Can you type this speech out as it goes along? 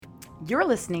You're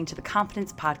listening to the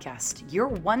Confidence Podcast, your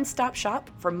one-stop shop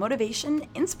for motivation,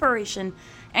 inspiration,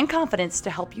 and confidence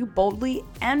to help you boldly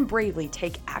and bravely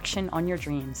take action on your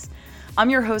dreams.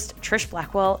 I'm your host, Trish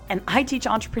Blackwell, and I teach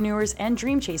entrepreneurs and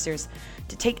dream chasers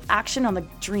to take action on the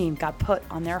dream God put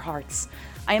on their hearts.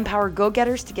 I empower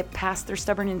go-getters to get past their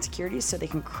stubborn insecurities so they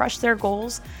can crush their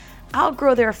goals,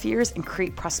 outgrow their fears, and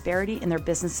create prosperity in their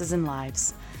businesses and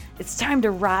lives. It's time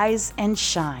to rise and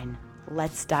shine.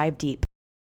 Let's dive deep.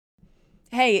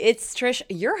 Hey, it's Trish,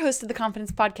 your host of the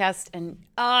Confidence Podcast, and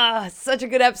such a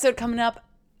good episode coming up.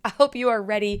 I hope you are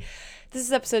ready. This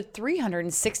is episode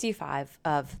 365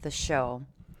 of the show,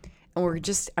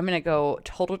 and I'm going to go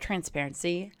total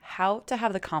transparency, how to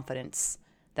have the confidence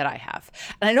that I have.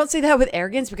 And I don't say that with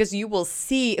arrogance because you will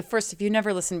see, first, if you've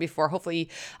never listened before, hopefully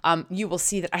you will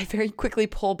see that I very quickly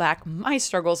pull back my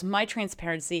struggles, my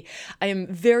transparency. I am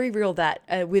very real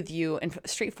with you and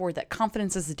straightforward that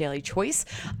confidence is a daily choice.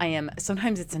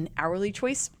 Sometimes it's an hourly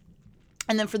choice.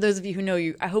 And then for those of you who know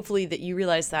you, hopefully that you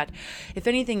realize that if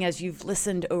anything, as you've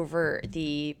listened over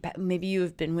maybe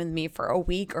you've been with me for a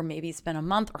week, or maybe it's been a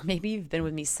month, or maybe you've been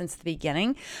with me since the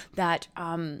beginning, that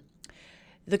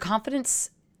the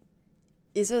confidence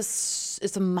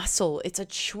it's a muscle, it's a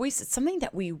choice, it's something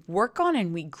that we work on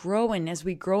and we grow. And as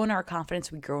we grow in our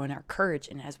confidence, we grow in our courage.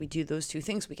 And as we do those two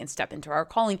things, we can step into our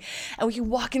calling and we can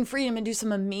walk in freedom and do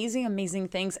some amazing, amazing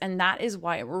things. And that is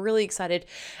why we're really excited.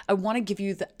 I want to give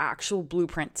you the actual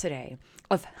blueprint today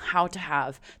of how to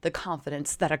have the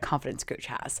confidence that a confidence coach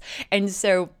has. And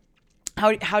so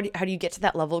how do you get to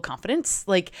that level of confidence?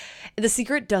 Like, the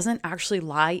secret doesn't actually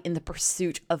lie in the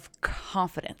pursuit of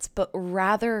confidence, but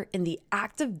rather in the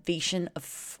activation of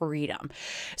freedom.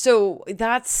 So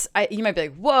you might be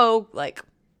like, whoa, like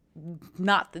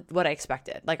not what I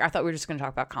expected. Like, I thought we were just going to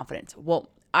talk about confidence. Well,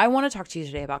 I want to talk to you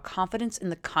today about confidence in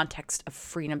the context of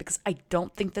freedom, because I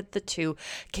don't think that the two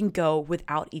can go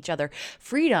without each other.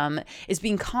 Freedom is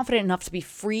being confident enough to be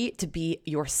free to be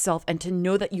yourself and to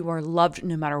know that you are loved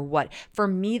no matter what. For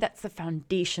me, that's the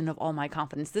foundation of all my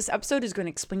confidence. This episode is going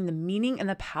to explain the meaning and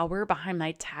the power behind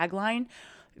my tagline,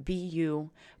 be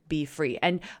you, be free.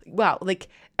 And wow,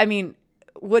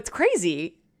 what's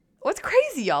crazy,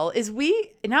 y'all, is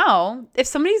if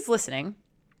somebody's listening,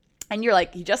 and you're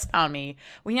like, you just found me,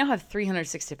 we now have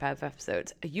 365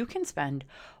 episodes. You can spend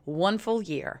one full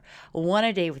year, one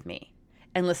a day with me,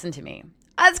 and listen to me.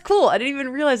 That's cool. I didn't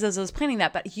even realize as I was planning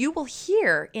that, but you will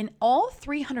hear in all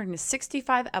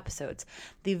 365 episodes,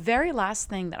 the very last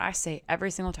thing that I say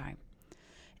every single time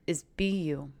is be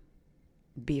you,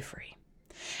 be free.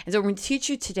 And so we're going to teach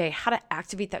you today how to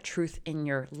activate that truth in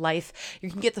your life.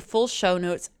 You can get the full show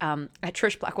notes at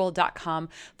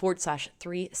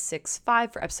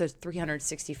trishblackwell.com/365 for episode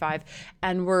 365.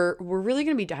 And we're really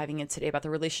going to be diving in today about the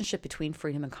relationship between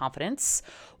freedom and confidence,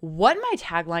 what my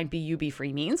tagline, be you, be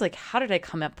free means, like how did I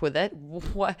come up with it?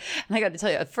 And I got to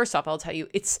tell you, first off, I'll tell you,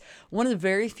 it's one of the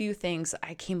very few things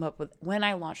I came up with when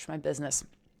I launched my business.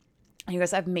 You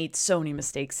guys, I've made so many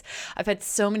mistakes. I've had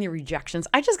so many rejections.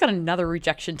 I just got another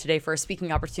rejection today for a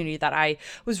speaking opportunity that I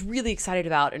was really excited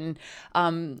about. And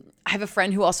I have a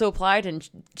friend who also applied, and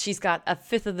she's got a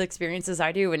fifth of the experiences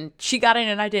I do, and she got in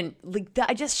and I didn't.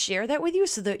 I just share that with you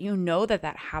so that you know that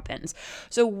happens.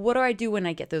 So what do I do when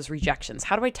I get those rejections?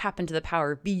 How do I tap into the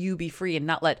power, be you, be free, and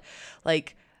not let a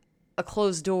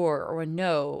closed door or a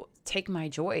no take my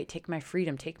joy, take my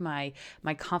freedom, take my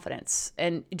confidence?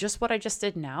 And just what I just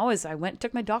did now is I went and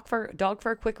took my dog for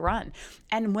a quick run.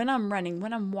 And when I'm running,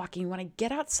 when I'm walking, when I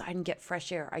get outside and get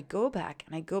fresh air, I go back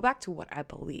to what I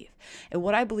believe. And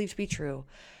what I believe to be true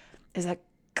is that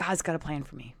God's got a plan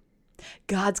for me.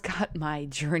 God's got my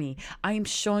journey. I am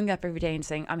showing up every day and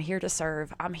saying, I'm here to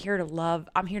serve. I'm here to love.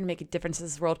 I'm here to make a difference in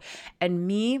this world. And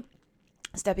me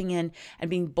stepping in and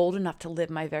being bold enough to live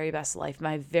my very best life,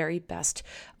 my very best,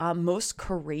 most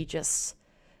courageous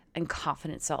and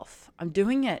confident self. I'm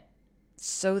doing it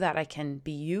so that I can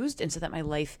be used and so that my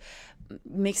life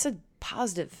makes a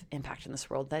positive impact in this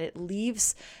world, that it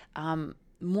leaves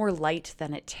more light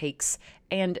than it takes.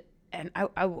 And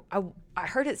I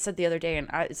heard it said the other day, and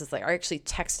I actually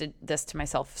texted this to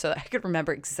myself so that I could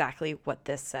remember exactly what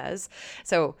this says.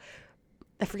 So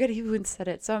I forget who said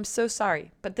it, so I'm so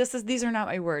sorry. But these are not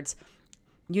my words.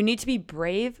 You need to be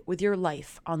brave with your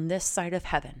life on this side of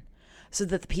heaven so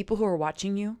that the people who are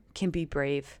watching you can be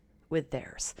brave with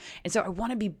theirs. And so I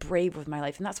want to be brave with my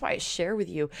life. And that's why I share with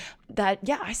you that,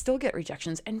 yeah, I still get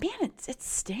rejections. And man, it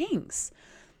stings.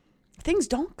 Things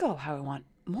don't go how I want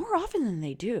more often than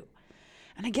they do.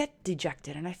 And I get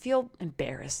dejected and I feel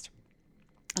embarrassed.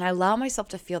 And I allow myself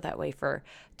to feel that way for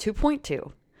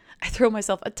 2.2. I throw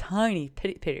myself a tiny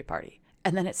pity party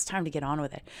And then it's time to get on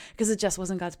with it because it just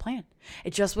wasn't God's plan.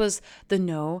 It just was the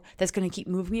no that's going to keep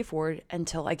moving me forward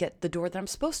until I get the door that I'm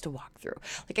supposed to walk through.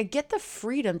 Like, I get the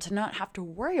freedom to not have to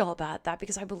worry all about that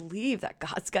because I believe that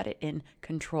God's got it in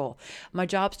control. My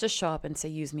job's to show up and say,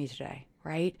 use me today,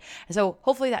 right? And so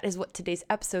hopefully that is what today's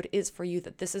episode is for you,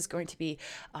 that this is going to be,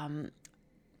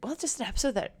 just an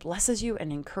episode that blesses you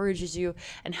and encourages you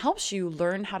and helps you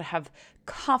learn how to have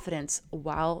confidence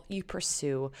while you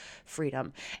pursue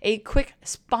freedom. A quick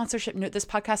sponsorship note: this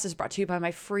podcast is brought to you by my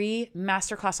free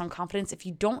masterclass on confidence. If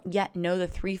you don't yet know the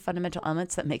 3 fundamental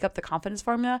elements that make up the confidence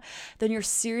formula, then you're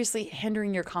seriously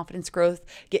hindering your confidence growth.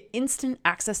 Get instant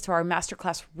access to our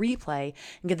masterclass replay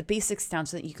and get the basics down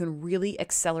so that you can really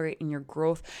accelerate in your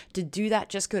growth. To do that,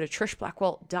 just go to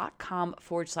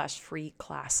trishblackwell.com/free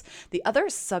class. The other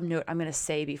sub note I'm going to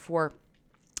say before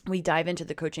we dive into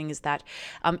the coaching is that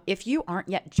if you aren't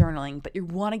yet journaling, but you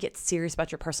want to get serious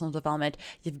about your personal development,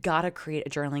 you've got to create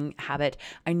a journaling habit.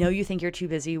 I know you think you're too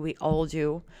busy. We all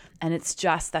do. And that's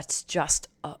just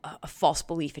a false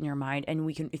belief in your mind. And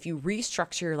if you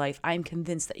restructure your life, I'm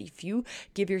convinced that if you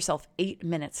give yourself 8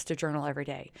 minutes to journal every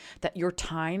day, that your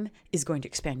time is going to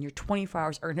expand. Your 24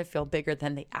 hours are going to feel bigger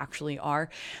than they actually are.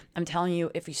 I'm telling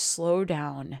you, if you slow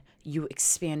down, you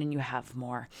expand and you have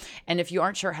more. And if you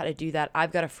aren't sure how to do that,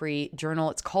 I've got a free journal.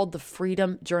 It's called the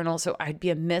Freedom Journal. So I'd be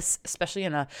amiss, especially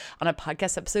on a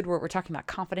podcast episode where we're talking about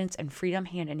confidence and freedom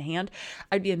hand in hand,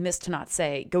 I'd be amiss to not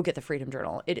say, go get the Freedom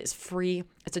Journal. It is free.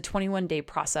 It's a 21-day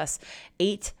process,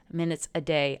 8 minutes a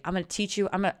day. I'm going to teach you.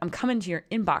 I'm coming to your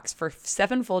inbox for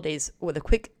 7 full days with a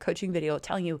quick coaching video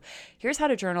telling you, here's how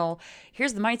to journal.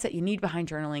 Here's the mindset you need behind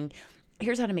journaling.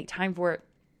 Here's how to make time for it.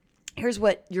 Here's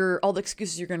what all the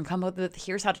excuses you're going to come up with.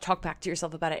 Here's how to talk back to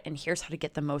yourself about it. And here's how to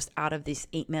get the most out of these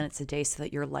 8 minutes a day so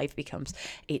that your life becomes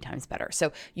 8 times better.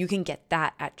 So you can get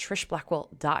that at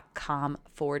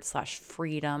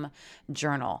trishblackwell.com/freedom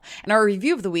journal. And our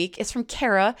review of the week is from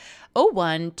Kara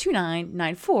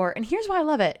 012994. And here's why I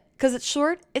love it. Because it's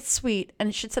short, it's sweet, and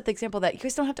it should set the example that you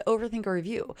guys don't have to overthink a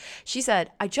review. She said,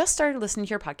 I just started listening to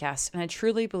your podcast, and I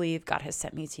truly believe God has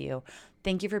sent me to you.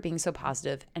 Thank you for being so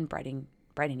positive and brightening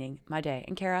my day.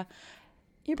 And Kara,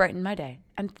 you brightened my day.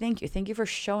 And thank you. Thank you for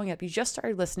showing up. You just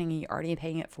started listening and you're already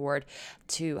paying it forward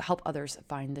to help others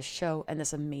find the show and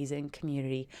this amazing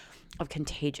community of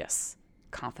contagious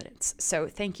confidence. So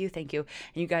thank you. And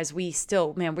you guys, we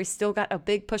still got a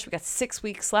big push. We got 6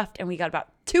 weeks left and we got about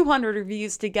 200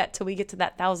 reviews to get till we get to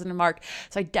that 1,000 mark.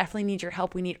 So I definitely need your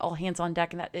help. We need all hands on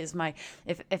deck. And that is my,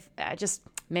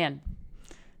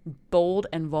 bold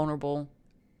and vulnerable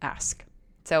ask.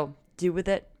 So do with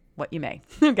it what you may.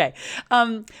 Okay.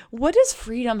 What does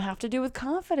freedom have to do with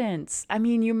confidence? I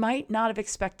mean, you might not have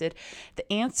expected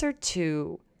the answer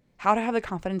to how to have the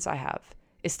confidence I have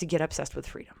is to get obsessed with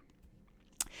freedom.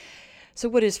 So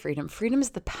what is freedom? Freedom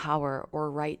is the power or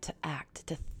right to act,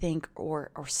 to think or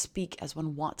speak as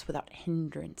one wants without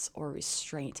hindrance or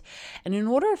restraint. And in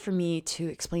order for me to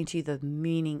explain to you the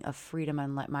meaning of freedom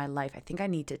in my life, I think I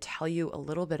need to tell you a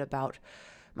little bit about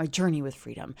my journey with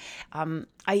freedom.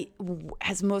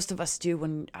 As most of us do,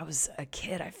 when I was a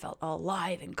kid, I felt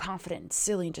alive and confident and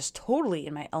silly and just totally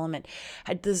in my element. I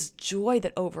had this joy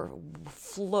that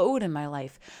overflowed in my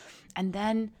life. And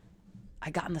then I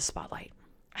got in the spotlight.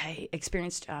 I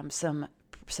experienced some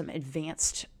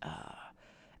advanced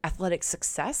athletic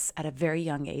success at a very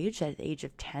young age, at the age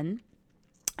of 10.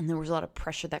 And there was a lot of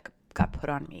pressure that got put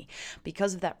on me.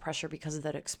 Because of that pressure, because of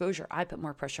that exposure, I put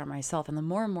more pressure on myself. And the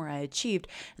more and more I achieved,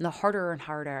 and the harder and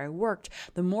harder I worked,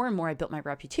 the more and more I built my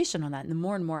reputation on that, and the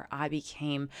more I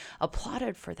became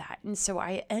applauded for that. And so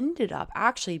I ended up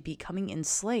actually becoming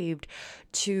enslaved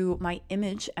to my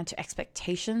image and to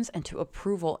expectations and to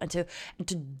approval and to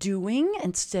doing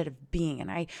instead of being. And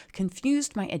I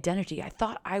confused my identity. I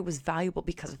thought I was valuable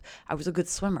because I was a good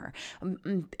swimmer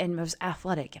and I was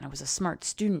athletic and I was a smart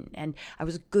student and I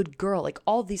was a good girl. Like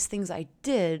all these things I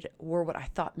did were what I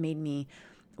thought made me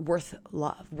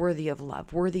worthy of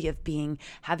love, worthy of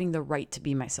having the right to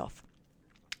be myself.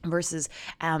 Versus,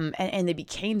 and they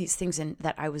became these things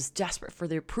that I was desperate for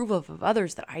the approval of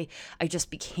others, that I just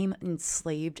became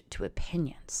enslaved to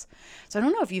opinions. So I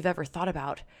don't know if you've ever thought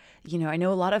about, I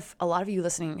know a lot of you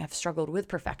listening have struggled with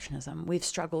perfectionism. We've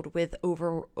struggled with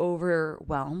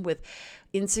overwhelm, with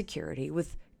insecurity,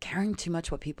 with caring too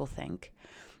much what people think.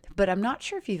 But I'm not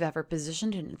sure if you've ever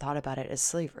positioned it and thought about it as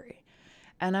slavery.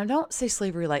 And I don't say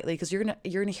slavery lightly because you're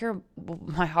gonna hear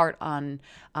my heart on.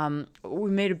 I'll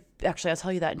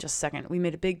tell you that in just a second. We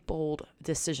made a big, bold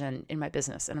decision in my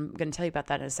business, and I'm gonna tell you about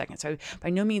that in a second. So by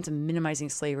no means I'm minimizing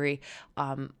slavery,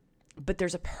 but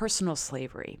there's a personal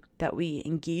slavery that we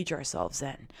engage ourselves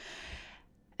in.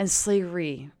 And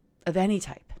slavery of any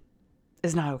type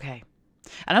is not okay.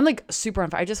 And I'm like super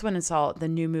on fire. I just went and saw the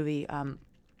new movie,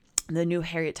 the new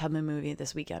Harriet Tubman movie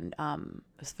this weekend. It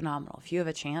was phenomenal. If you have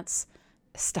a chance,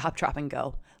 stop, drop, and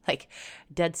go. Like,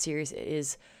 dead serious. It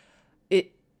is an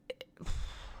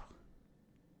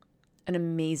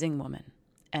amazing woman,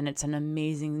 and it's an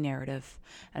amazing narrative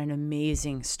and an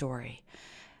amazing story.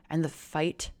 And the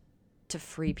fight to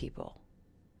free people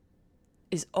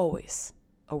is always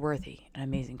a worthy and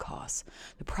amazing cause.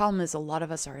 The problem is a lot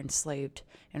of us are enslaved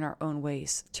in our own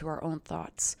ways, to our own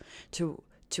thoughts, to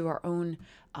our own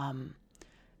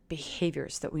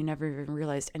behaviors that we never even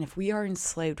realized. And if we are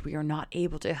enslaved, we are not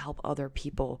able to help other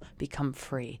people become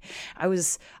free. I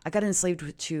got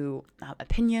enslaved to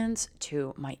opinions,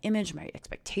 to my image, my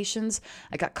expectations.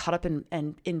 I got caught up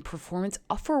in performance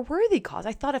for a worthy cause.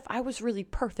 I thought if I was really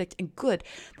perfect and good,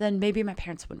 then maybe my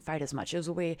parents wouldn't fight as much. It was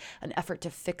an effort to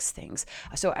fix things.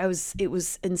 So it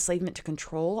was enslavement to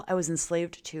control. I was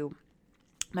enslaved to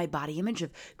my body image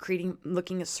of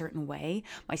looking a certain way,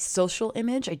 my social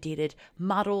image. I dated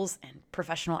models and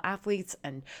professional athletes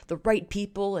and the right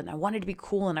people, and I wanted to be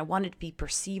cool and I wanted to be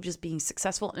perceived as being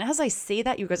successful. And as I say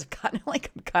that, you guys are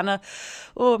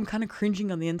I'm kind of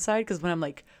cringing on the inside, because when I'm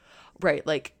like, right,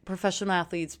 like professional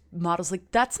athletes, models,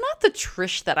 like that's not the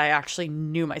Trish that I actually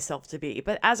knew myself to be.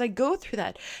 But as I go through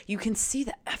that, you can see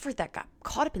the effort that got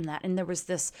caught up in that. And there was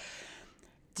this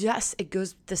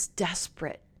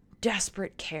desperate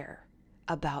care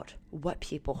about what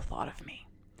people thought of me.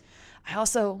 I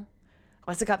also,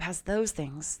 once I got past those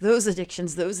things, those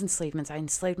addictions, those enslavements, I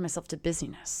enslaved myself to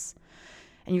busyness.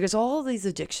 And you guys, all of these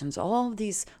addictions, all of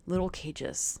these little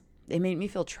cages, they made me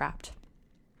feel trapped.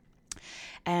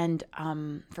 And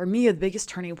for me, the biggest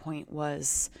turning point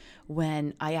was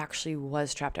when I actually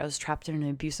was trapped. I was trapped in an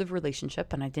abusive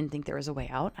relationship, and I didn't think there was a way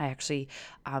out. I actually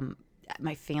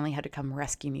my family had to come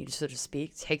rescue me, so to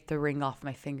speak, take the ring off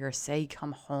my finger, say,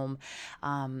 come home,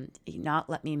 not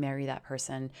let me marry that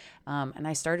person. And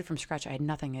I started from scratch. I had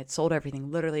nothing. I had sold everything.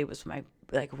 Literally, it was my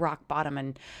rock bottom.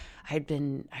 And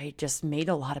I just made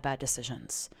a lot of bad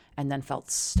decisions and then felt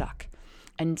stuck.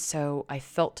 And so I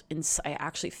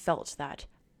actually felt that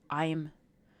I'm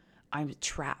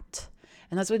trapped.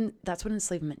 And that's what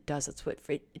enslavement does.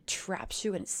 It traps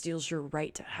you, and it steals your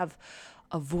right to have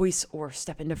a voice or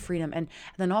step into freedom. And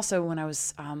then also when I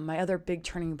was, my other big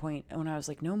turning point, when I was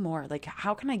like, no more, like,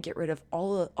 how can I get rid of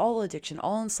all addiction,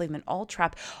 all enslavement, all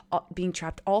being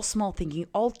trapped, all small thinking,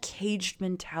 all caged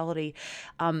mentality,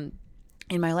 in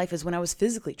my life, is when I was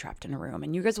physically trapped in a room.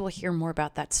 And you guys will hear more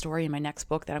about that story in my next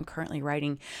book that I'm currently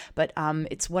writing. But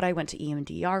it's what I went to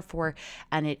EMDR for.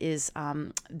 And it is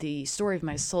the story of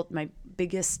my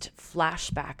biggest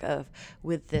flashback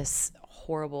with this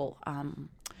horrible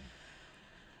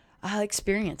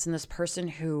experience, and this person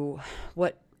who,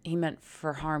 what he meant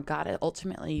for harm, God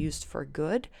ultimately used for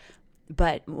good.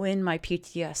 But in my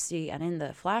PTSD and in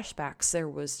the flashbacks, there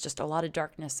was just a lot of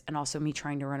darkness, and also me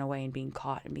trying to run away and being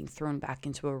caught and being thrown back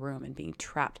into a room and being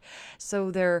trapped.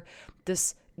 So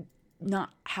this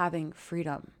not having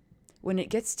freedom, when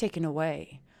it gets taken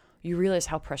away, you realize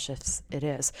how precious it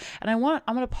is. And I'm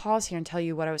going to pause here and tell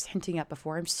you what I was hinting at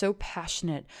before. I'm so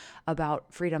passionate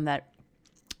about freedom that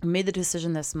I made the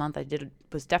decision this month. I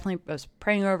was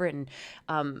praying over it and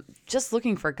just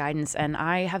looking for guidance. And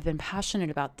I have been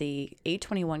passionate about the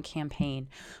 821 campaign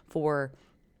for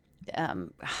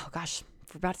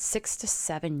about 6 to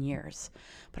 7 years.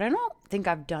 But I don't think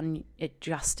I've done it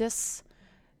justice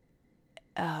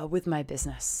with my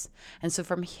business. And so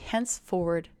from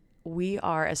henceforward, we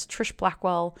are, as Trish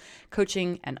Blackwell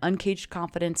Coaching and Uncaged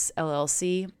Confidence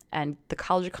LLC and the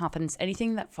College of Confidence,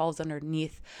 anything that falls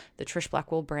underneath the Trish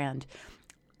Blackwell brand,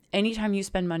 anytime you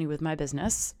spend money with my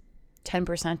business,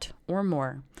 10% or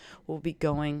more will be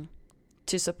going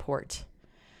to support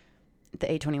the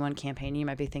 821 campaign. You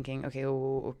might be thinking, okay,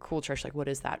 cool, Trish, like, what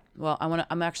is that? Well,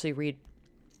 I'm actually read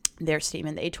their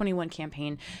statement. The 821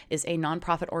 campaign is a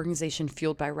nonprofit organization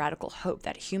fueled by radical hope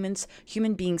that human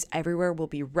beings everywhere will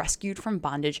be rescued from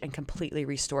bondage and completely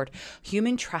restored.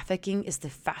 Human trafficking is the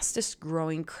fastest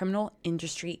growing criminal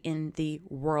industry in the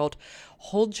world.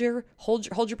 Hold your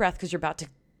breath, because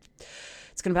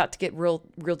it's about to get real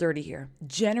dirty here.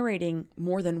 Generating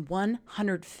more than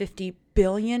 $150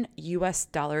 billion US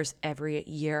dollars every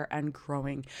year and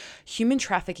growing. Human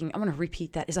trafficking, I'm going to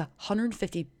repeat that, is a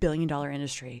 $150 billion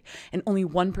industry, and only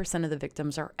 1% of the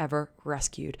victims are ever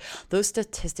rescued. Those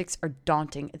statistics are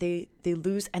daunting. They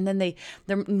lose, and then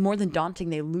they're more than daunting.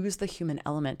 They lose the human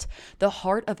element. The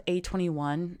heart of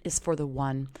A21 is for the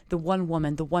one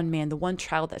woman, the one man, the one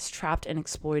child that's trapped and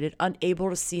exploited, unable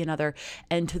to see another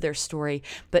end to their story.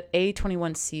 But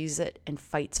A21 sees it and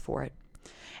fights for it.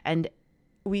 And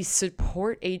we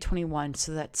support A21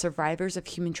 so that survivors of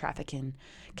human trafficking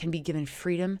can be given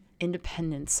freedom,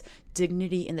 independence,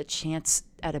 dignity, and the chance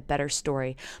at a better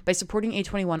story. By supporting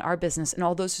A21, our business, and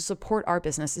all those who support our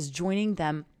business, is joining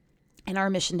them in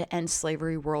our mission to end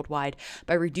slavery worldwide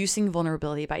by reducing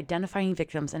vulnerability, by identifying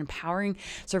victims, and empowering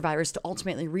survivors to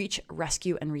ultimately reach,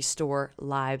 rescue, and restore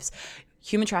lives.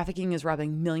 Human trafficking is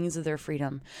robbing millions of their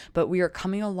freedom, but we are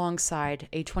coming alongside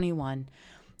A21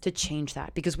 to change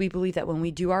that, because we believe that when we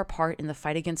do our part in the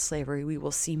fight against slavery, we will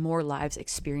see more lives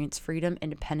experience freedom,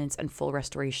 independence, and full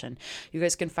restoration. You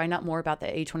guys can find out more about the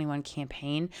A21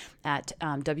 campaign at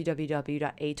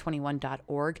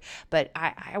www.a21.org. But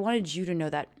I wanted you to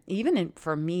know that even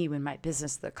for me, in my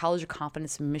business, the College of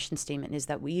Confidence mission statement is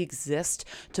that we exist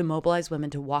to mobilize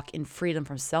women to walk in freedom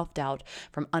from self-doubt,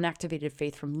 from unactivated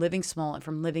faith, from living small, and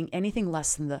from living anything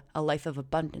less than a life of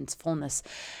abundance, fullness,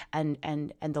 and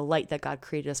the light that God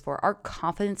created us for. Our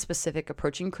confidence-specific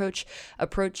approach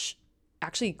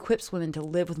actually equips women to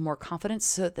live with more confidence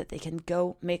so that they can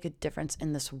go make a difference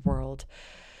in this world.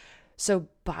 So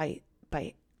by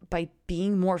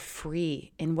being more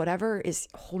free in whatever is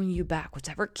holding you back,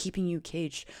 whatever keeping you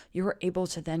caged, you are able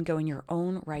to then go in your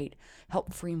own right,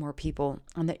 help free more people,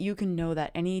 and that you can know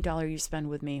that any dollar you spend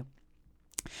with me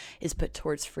is put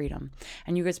towards freedom.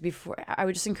 And you guys, before, I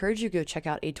would just encourage you to go check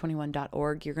out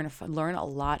a21.org. You're going to learn a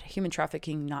lot. Human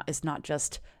trafficking is not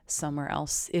just somewhere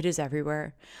else. It is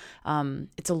everywhere.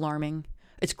 It's alarming.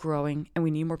 It's growing. And we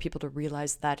need more people to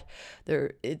realize that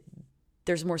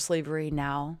there's more slavery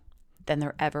now than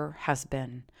there ever has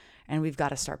been. And we've got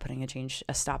to start putting a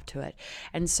stop to it.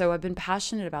 And so I've been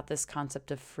passionate about this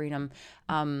concept of freedom.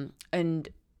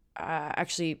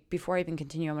 Actually, before I even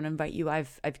continue, I want to invite you.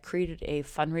 I've created a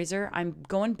fundraiser. I'm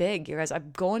going big, you guys.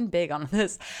 I'm going big on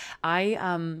this. I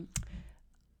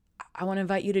want to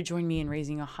invite you to join me in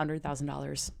raising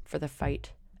 $100,000 for the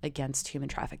fight against human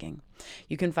trafficking.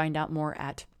 You can find out more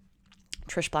at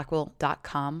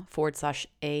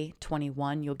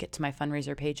trishblackwell.com/A21. You'll get to my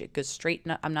fundraiser page. It goes straight.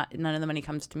 None of the money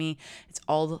comes to me. It's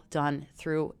all done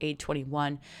through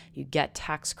A21. You get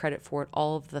tax credit for it,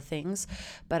 all of the things.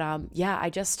 But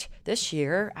this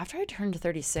year, after I turned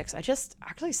 36, I just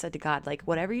actually said to God, like,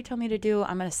 whatever you tell me to do,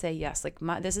 I'm going to say yes. Like,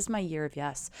 this is my year of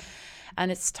yes. And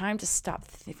it's time to stop.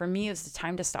 For me, it was the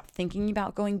time to stop thinking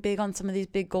about going big on some of these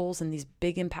big goals and these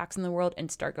big impacts in the world and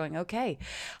start going, okay,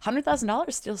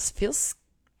 $100,000 still feels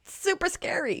super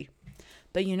scary.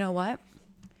 But you know what?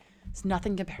 It's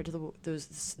nothing compared to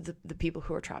the people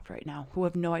who are trapped right now, who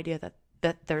have no idea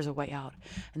that there's a way out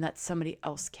and that somebody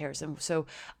else cares. And so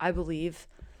I believe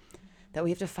that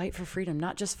we have to fight for freedom,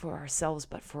 not just for ourselves,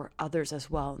 but for others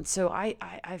as well. And so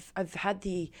I've had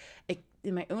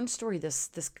in my own story, this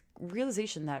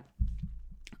realization that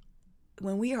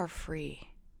when we are free,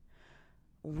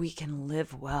 we can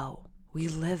live well. We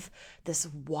live this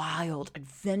wild,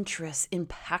 adventurous,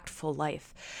 impactful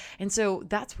life. And so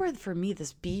that's where, for me,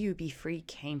 this Be You, Be Free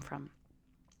came from.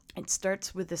 It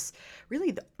starts with this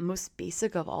really the most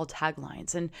basic of all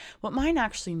taglines. And what mine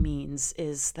actually means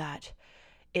is that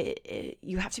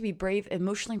you have to be brave,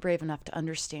 emotionally brave enough to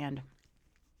understand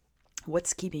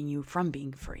what's keeping you from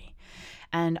being free.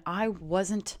 And I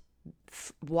wasn't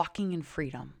walking in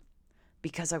freedom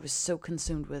because I was so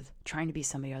consumed with trying to be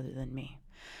somebody other than me.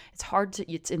 It's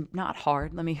not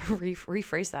hard. Let me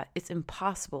rephrase that. It's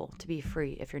impossible to be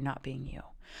free if you're not being you.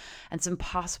 And it's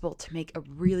impossible to make a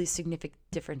really significant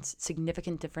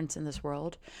difference in this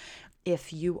world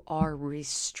if you are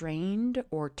restrained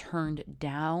or turned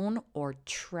down or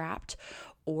trapped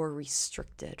or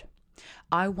restricted.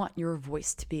 I want your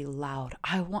voice to be loud.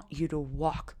 I want you to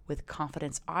walk with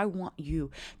confidence. I want you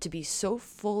to be so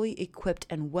fully equipped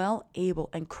and well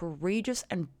able and courageous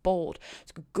and bold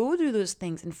to go through those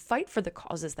things and fight for the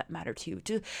causes that matter to you,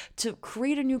 to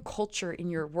create a new culture in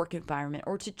your work environment,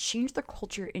 or to change the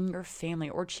culture in your family,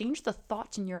 or change the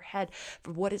thoughts in your head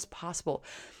for what is possible.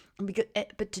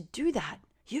 But to do that,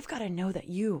 you've got to know that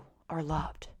you are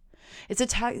loved. It's a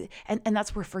tag, and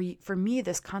that's where for me,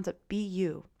 this concept, be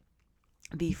you,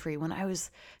 be free. When I was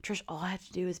Trish, all I had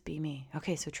to do is be me.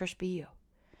 Okay, so Trish, be you.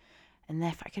 And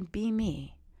if I can be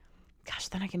me, gosh,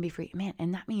 then I can be free, man.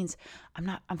 And that means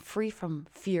I'm free from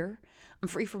fear. I'm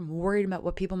free from worried about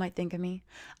what people might think of me.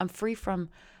 I'm free from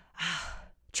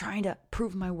trying to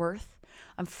prove my worth.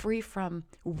 I'm free from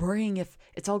worrying if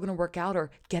it's all going to work out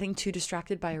or getting too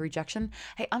distracted by a rejection.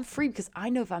 Hey, I'm free because I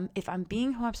know if I'm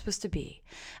being who I'm supposed to be,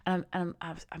 and I'm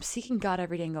seeking God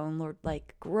every day and going, Lord,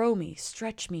 like, grow me,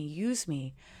 stretch me, use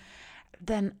me,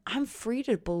 then I'm free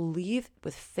to believe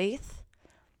with faith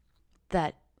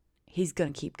that He's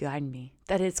going to keep guiding me,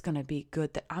 that it's going to be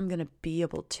good, that I'm going to be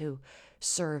able to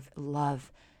serve,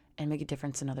 love, and make a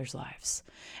difference in others' lives.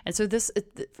 And so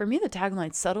for me, the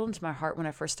tagline settled into my heart when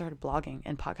I first started blogging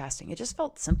and podcasting. It just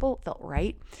felt simple, felt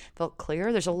right, felt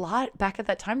clear. There's a lot back at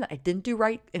that time that I didn't do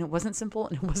right, and it wasn't simple,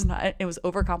 and it was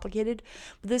overcomplicated.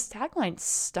 But this tagline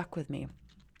stuck with me.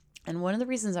 And one of the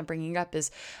reasons I'm bringing it up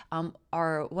is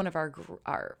one of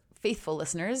our faithful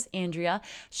listeners, Andrea,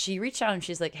 she reached out and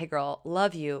she's like, hey girl,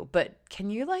 love you, but can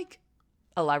you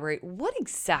elaborate, what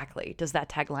exactly does that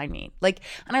tagline mean?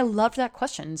 And I loved that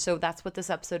question. So that's what this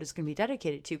episode is going to be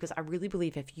dedicated to, because I really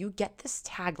believe if you get this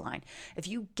tagline, if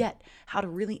you get how to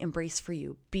really embrace for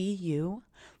you,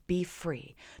 be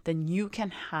free, then you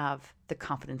can have the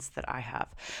confidence that I have.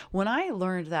 When I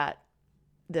learned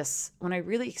when I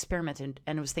really experimented,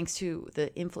 and it was thanks to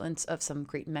the influence of some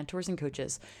great mentors and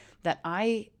coaches, that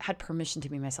I had permission to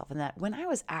be myself, and that when I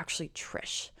was actually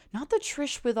Trish, not the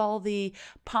Trish with all the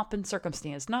pomp and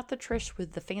circumstance, not the Trish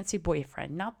with the fancy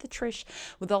boyfriend, not the Trish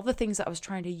with all the things that I was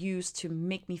trying to use to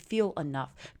make me feel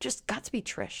enough, just got to be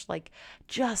Trish,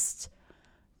 just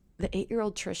the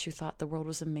 8-year-old Trish who thought the world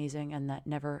was amazing and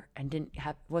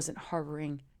that wasn't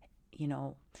harboring,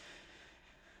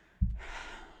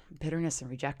 bitterness and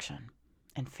rejection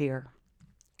and fear.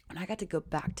 When I got to go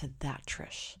back to that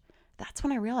Trish, that's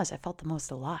when I realized I felt the most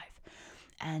alive.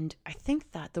 And I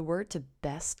think that the word to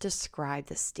best describe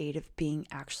the state of being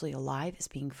actually alive is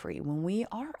being free. When we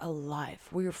are alive,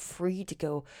 we're free to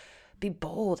go be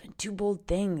bold and do bold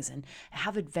things and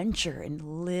have adventure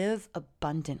and live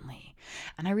abundantly.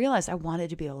 And I realized I wanted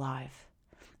to be alive.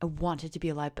 I wanted to be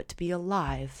alive, but to be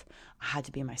alive, I had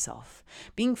to be myself.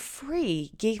 Being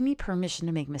free gave me permission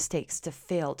to make mistakes, to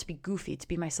fail, to be goofy, to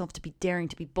be myself, to be daring,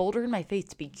 to be bolder in my faith,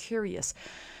 to be curious,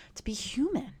 to be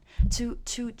human, to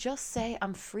just say,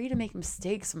 I'm free to make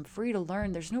mistakes. I'm free to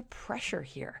learn. There's no pressure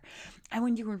here. And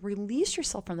when you release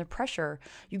yourself from the pressure,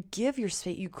 you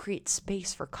create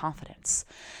space for confidence.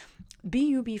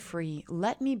 Be free.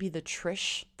 Let me be the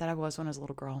Trish that I was when I was a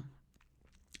little girl.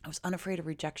 I was unafraid of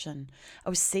rejection. I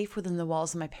was safe within the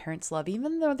walls of my parents' love,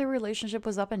 even though their relationship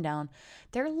was up and down.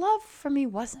 Their love for me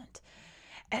wasn't.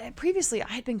 And previously, I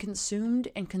had been consumed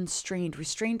and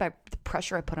restrained by the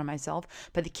pressure I put on myself,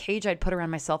 by the cage I'd put around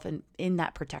myself in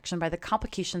that protection, by the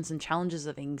complications and challenges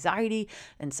of anxiety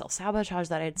and self-sabotage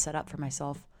that I had set up for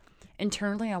myself.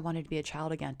 Internally, I wanted to be a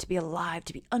child again, to be alive,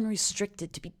 to be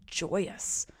unrestricted, to be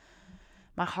joyous.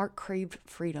 My heart craved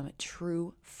freedom,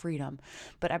 true freedom.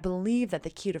 But I believe that the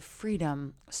key to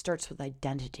freedom starts with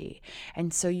identity.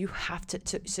 And so you have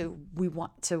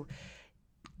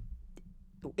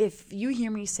if you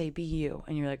hear me say be you,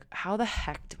 and you're like, how the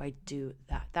heck do I do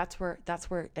that? That's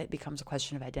where it becomes a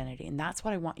question of identity. And that's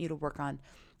what I want you to work on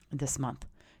this month.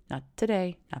 Not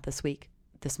today, not this week,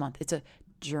 this month. It's a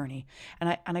journey.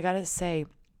 And I gotta say,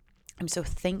 I'm so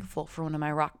thankful for one of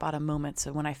my rock bottom moments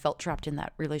when I felt trapped in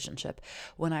that relationship,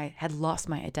 when I had lost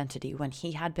my identity, when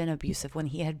he had been abusive, when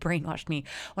he had brainwashed me,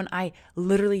 when I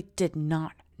literally did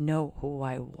not know who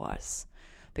I was,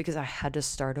 because I had to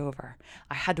start over.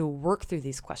 I had to work through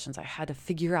these questions. I had to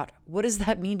figure out, what does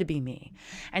that mean to be me?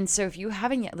 And so if you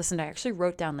haven't yet listened, I actually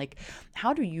wrote down,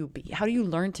 how do you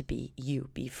learn to be you,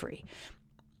 be free?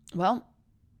 Well,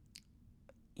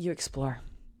 you explore.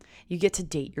 You get to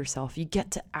date yourself. You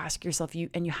get to ask yourself,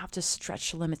 and you have to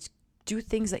stretch the limits. Do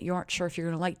things that you aren't sure if you're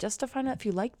going to like, just to find out if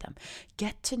you like them.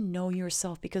 Get to know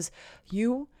yourself, because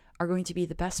you are going to be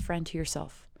the best friend to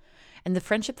yourself. And the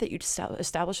friendship that you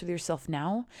establish with yourself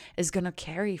now is going to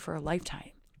carry for a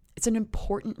lifetime. It's an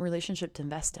important relationship to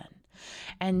invest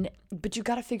in. But you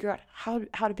got to figure out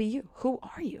how to be you. Who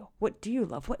are you? What do you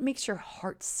love? What makes your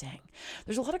heart sing?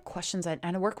 There's a lot of questions, and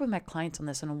I work with my clients on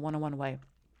this in a one-on-one way.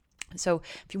 So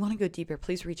if you want to go deeper,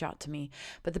 please reach out to me.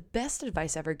 But the best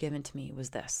advice ever given to me was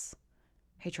this.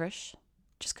 Hey, Trish,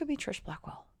 just go be Trish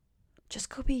Blackwell. Just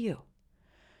go be you.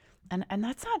 And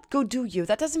that's not go do you.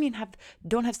 That doesn't mean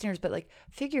don't have standards, but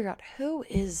figure out who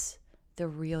is the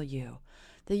real you,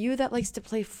 the you that likes to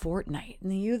play Fortnite, and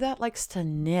the you that likes to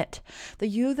knit, the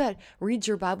you that reads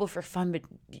your Bible for fun, but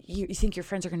you think your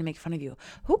friends are going to make fun of you.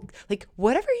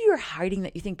 Whatever you're hiding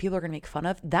that you think people are going to make fun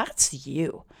of, that's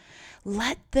you.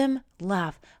 Let them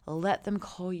laugh. Let them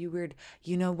call you weird.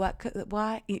 You know what?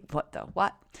 Why? What though?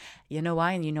 What? You know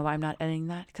why? And you know why I'm not editing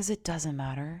that? Because it doesn't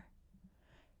matter.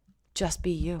 Just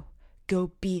be you.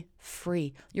 Go be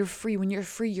free. You're free. When you're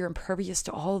free, you're impervious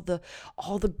to all the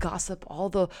gossip, all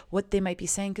the what they might be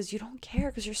saying, because you don't care,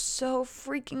 because you're so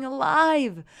freaking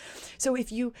alive. So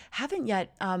if you haven't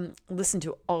yet listened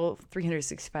to all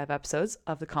 365 episodes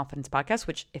of the Confidence Podcast,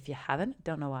 which if you haven't,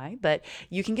 don't know why, but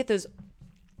you can get those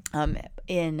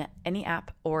in any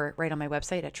app or right on my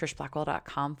website at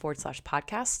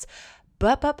trishblackwell.com/podcasts.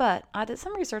 But I did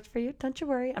some research for you. Don't you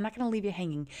worry. I'm not going to leave you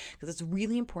hanging, because it's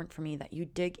really important for me that you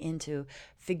dig into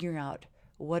figuring out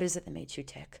what is it that makes you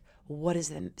tick? What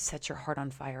is it that sets your heart on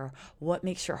fire? What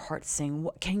makes your heart sing?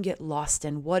 What can you get lost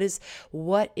in? What does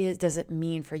it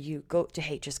mean for you?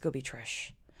 Hey, just go be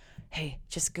Trish. Hey,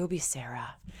 just go be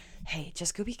Sarah. Hey,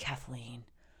 just go be Kathleen.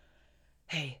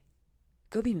 Hey,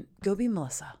 go be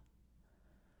Melissa.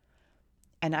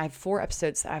 And I have 4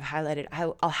 episodes that I've highlighted.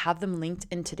 I'll have them linked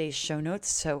in today's show notes.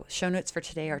 So show notes for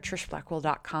today are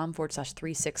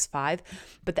trishblackwell.com/365.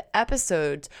 But the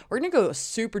episodes, we're going to go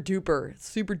super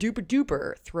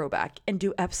duper throwback and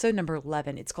do episode number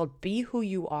 11. It's called Be Who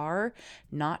You Are,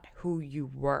 Not Who You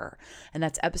Were. And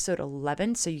that's episode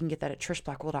 11. So you can get that at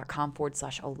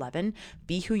trishblackwell.com/11.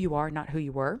 Be Who You Are, Not Who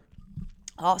You Were.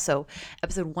 Also,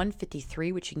 episode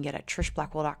 153, which you can get at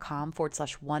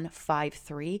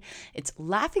trishblackwell.com/153. It's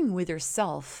laughing with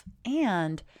yourself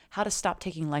and how to stop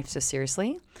taking life so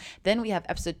seriously. Then we have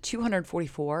episode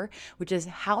 244, which is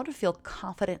how to feel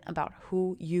confident about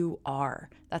who you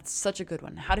are. That's such a good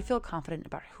one. How to feel confident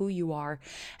about who you are.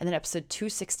 And then episode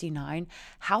 269,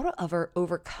 how to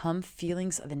overcome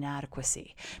feelings of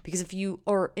inadequacy. Because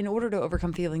in order to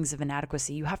overcome feelings of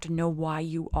inadequacy, you have to know why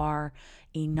you are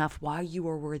enough, why you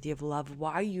are worthy of love,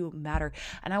 why you matter.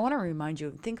 And I want to remind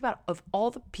you, think about of all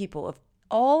the people of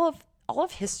all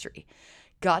of history,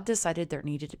 God decided there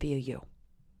needed to be a you.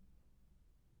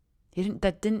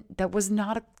 That was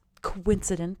not a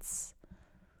coincidence.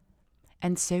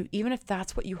 And so even if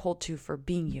that's what you hold to for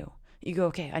being you, you go,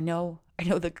 okay, I know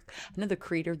the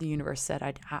creator of the universe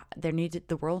said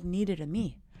the world needed a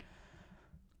me.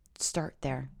 Start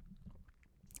there.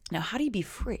 Now, how do you be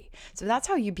free? So that's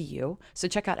how you be you. So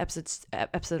check out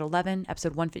episode 11,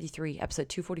 episode 153, episode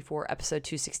 244, episode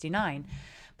 269.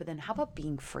 But then how about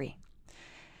being free?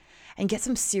 And get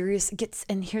some serious,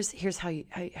 and here's how you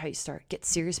start. Get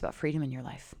serious about freedom in your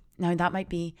life. Now, that might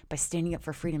be by standing up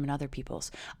for freedom in other people's.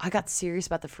 I got serious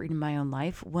about the freedom in my own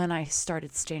life when I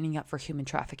started standing up for human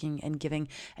trafficking and giving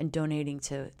and donating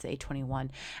to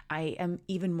A21. I am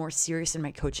even more serious in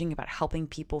my coaching about helping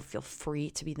people feel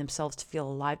free to be themselves, to feel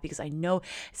alive, because I know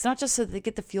it's not just so that they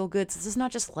get the feel goods. This is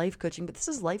not just life coaching, but this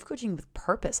is life coaching with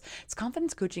purpose. It's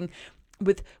confidence coaching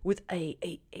with I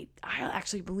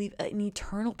actually believe an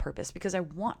eternal purpose, because I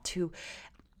want to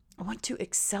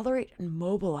accelerate and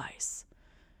mobilize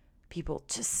people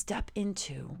to step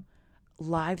into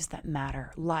lives that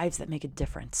matter, lives that make a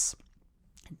difference.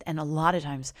 And a lot of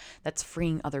times that's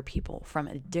freeing other people from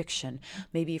addiction,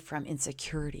 maybe from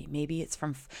insecurity, maybe it's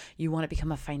from you want to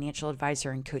become a financial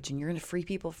advisor and coach, and you're going to free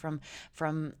people from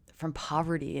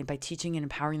poverty, and by teaching and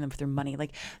empowering them with their money.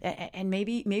 And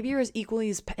maybe you're as equally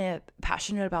as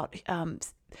passionate about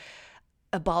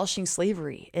abolishing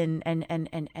slavery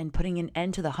and putting an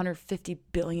end to the $150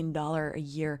 billion a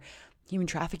year human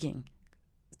trafficking,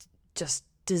 just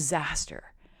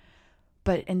disaster.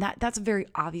 And that's a very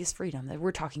obvious freedom, that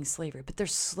we're talking slavery, but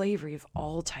there's slavery of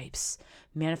all types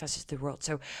manifested through the world.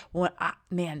 So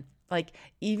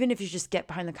even if you just get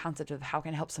behind the concept of how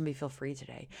can I help somebody feel free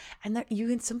today, and that you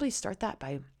can simply start that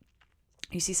by,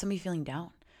 you see somebody feeling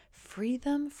down, free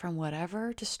them from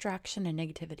whatever distraction and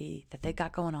negativity that they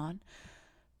got going on,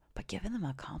 but giving them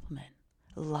a compliment,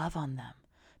 love on them,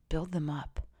 build them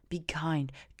up. Be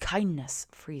kind. Kindness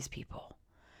frees people.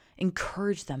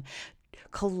 Encourage them.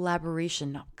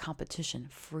 Collaboration, not competition,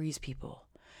 frees people,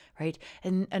 right?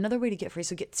 And another way to get free,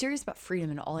 so get serious about freedom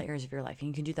in all areas of your life. And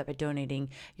you can do that by donating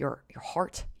your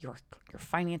heart, your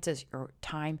finances, your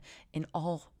time, in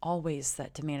all ways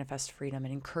that to manifest freedom,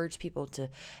 and encourage people to,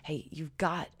 hey, you've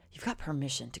got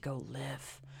permission to go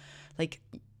live. Like,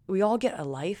 we all get a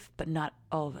life, but not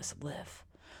all of us live.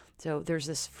 So there's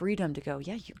this freedom to go,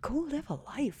 yeah, you go live a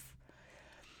life.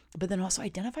 But then also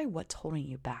identify what's holding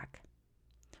you back.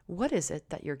 What is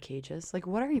it that your cage is? Like,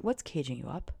 what's caging you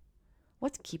up?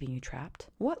 What's keeping you trapped?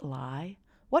 What lie?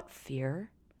 What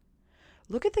fear?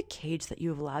 Look at the cage that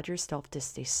you've allowed yourself to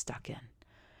stay stuck in.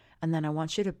 And then I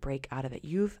want you to break out of it.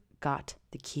 You've got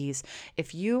the keys.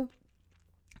 If you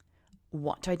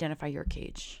want to identify your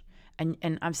cage, and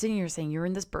I'm sitting here saying you're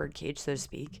in this bird cage, so to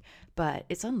speak, but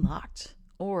it's unlocked,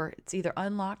 or it's either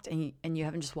unlocked and you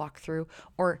haven't just walked through,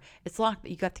 or it's locked,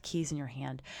 but you got the keys in your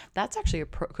hand. That's actually a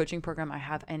coaching program I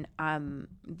have. And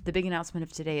the big announcement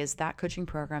of today is that coaching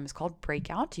program is called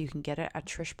Breakout. You can get it at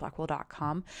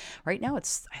trishblackwell.com. Right now, I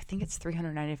think it's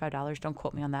 $395. Don't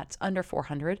quote me on that. It's under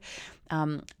 $400.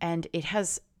 And it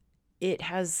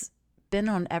has been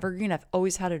on Evergreen. I've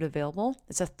always had it available.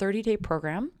 It's a 30-day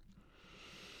program.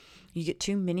 You get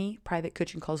 2 mini private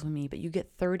coaching calls with me, but you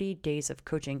get 30 days of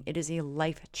coaching. It is a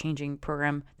life-changing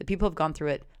program. The people who have gone through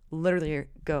it literally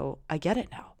go, I get it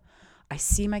now. I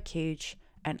see my cage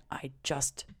and I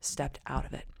just stepped out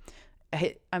of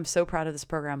it. I'm so proud of this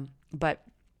program, but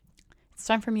it's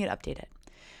time for me to update it.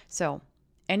 So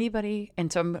anybody, and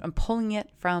so I'm pulling it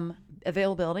from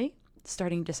availability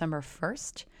starting December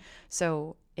 1st.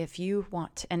 So if you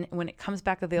want, and when it comes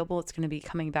back available, it's going to be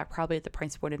coming back probably at the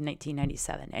price point of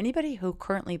 $19.97. Anybody who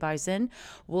currently buys in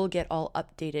will get all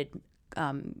updated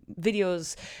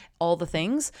videos, all the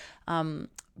things.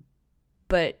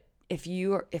 But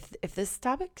if this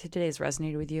topic today has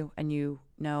resonated with you, and you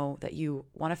know that you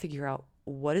want to figure out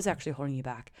what is actually holding you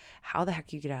back, how the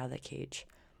heck you get out of that cage,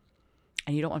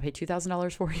 and you don't want to pay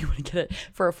 $2,000 for it, you want to get it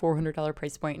for a $400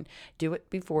 price point, do it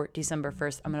before December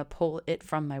 1st. I'm going to pull it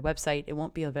from my website. It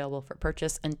won't be available for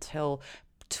purchase until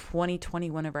 2020,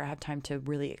 whenever I have time to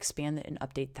really expand it and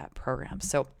update that program.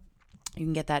 So you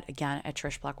can get that again at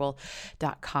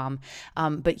trishblackwell.com.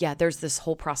 But yeah, there's this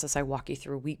whole process I walk you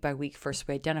through week by week. First,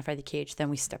 we identify the cage, then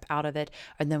we step out of it,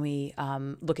 and then we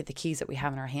look at the keys that we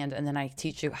have in our hand, and then I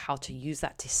teach you how to use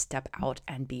that to step out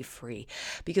and be free.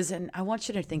 Because then I want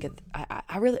you to think of,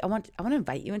 I want to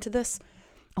invite you into this.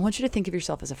 I want you to think of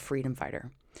yourself as a freedom fighter.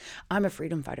 I'm a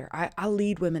freedom fighter. I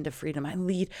lead women to freedom. I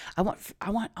want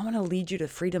to lead you to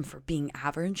freedom for being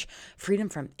average, freedom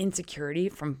from insecurity,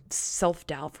 from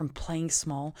self-doubt, from playing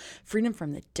small, freedom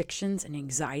from the addictions and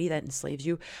anxiety that enslaves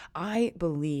you. I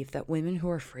believe that women who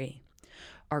are free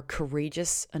are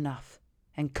courageous enough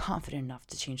and confident enough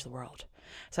to change the world.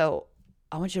 So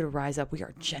I want you to rise up. We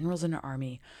are generals in our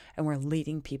army, and we're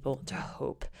leading people to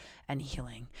hope and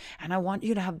healing. And I want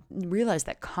you to realize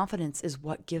that confidence is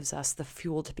what gives us the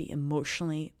fuel to be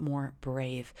emotionally more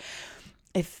brave.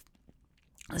 If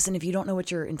you don't know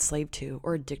what you're enslaved to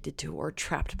or addicted to or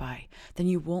trapped by, then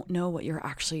you won't know what you're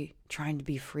actually trying to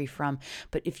be free from.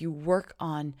 But if you work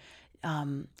on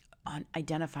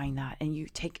identifying that, and you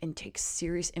take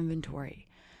serious inventory,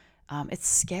 it's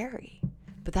scary.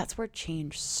 But that's where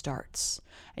change starts.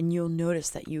 And you'll notice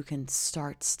that you can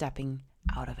start stepping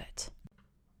out of it.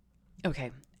 Okay.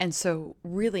 And so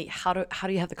really, how do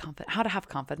you have how to have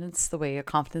confidence the way a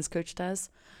confidence coach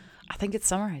does? I think it's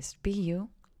summarized. Be you,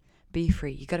 be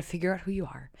free. You got to figure out who you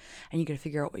are, and you got to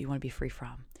figure out what you want to be free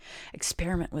from.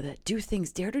 Experiment with it. Do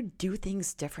things, dare to do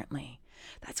things differently.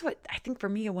 That's what I think for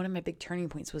me, one of my big turning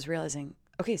points was realizing,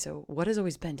 okay, so what has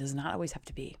always been does not always have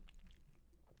to be.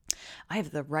 I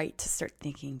have the right to start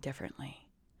thinking differently.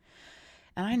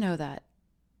 And I know that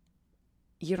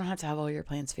you don't have to have all your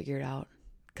plans figured out,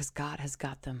 because God has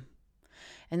got them.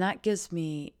 And that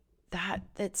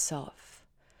itself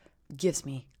gives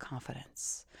me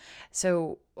confidence.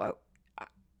 So I've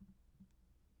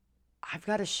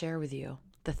got to share with you,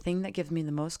 the thing that gives me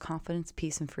the most confidence,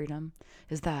 peace, and freedom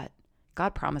is that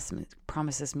God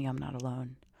promises me I'm not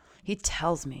alone. He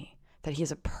tells me that He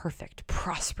has a perfect,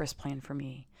 prosperous plan for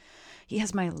me. He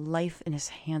has my life in His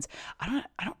hands.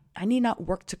 I need not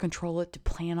work to control it, to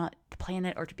plan it,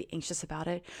 or to be anxious about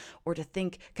it, or to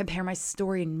compare my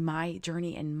story and my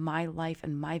journey and my life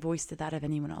and my voice to that of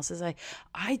anyone else's.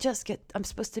 I'm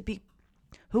supposed to be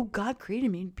who God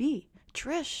created me to be.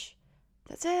 Trish.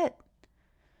 That's it.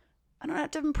 I don't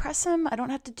have to impress Him. I don't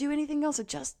have to do anything else.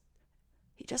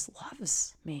 He just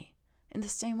loves me in the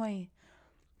same way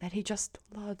that He just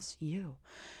loves you.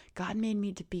 God made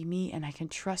me to be me, and I can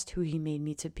trust who He made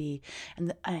me to be.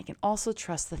 And I can also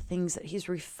trust the things that He's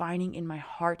refining in my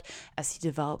heart as He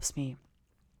develops me.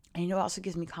 And it also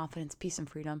gives me confidence, peace, and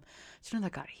freedom to know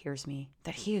that God hears me,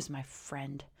 that He is my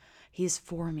friend. He is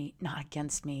for me, not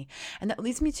against me. And that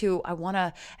leads me to,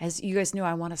 as you guys know,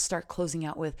 I want to start closing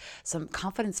out with some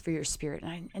confidence for your spirit.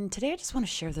 And today I just want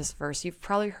to share this verse. You've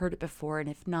probably heard it before, and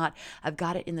if not, I've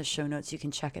got it in the show notes. You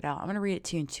can check it out. I'm going to read it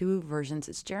to you in 2 versions.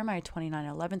 It's Jeremiah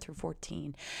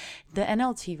 29:11-14. The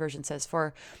NLT version says,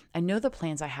 "For I know the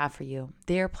plans I have for you.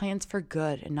 They are plans for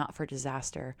good and not for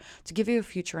disaster, to give you a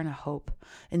future and a hope.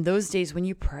 In those days when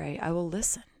you pray, I will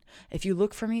listen. If you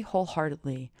look for me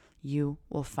wholeheartedly, you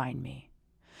will find me.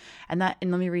 And let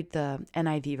me read the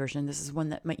NIV version. This is one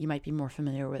that you might be more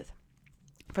familiar with.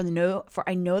 For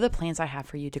I know the plans I have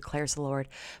for you, declares the Lord,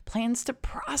 plans to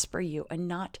prosper you and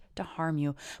not to harm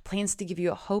you, plans to give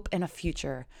you a hope and a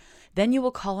future. Then you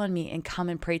will call on me and come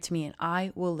and pray to me, and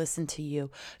I will listen to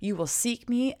you. You will seek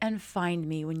me and find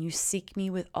me when you seek me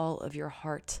with all of your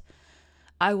heart.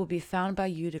 I will be found by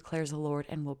you, declares the Lord,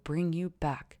 and will bring you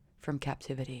back from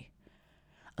captivity.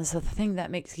 And so the thing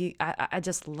that makes I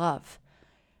just love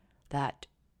that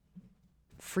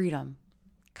freedom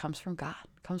comes from God,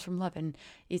 comes from love. And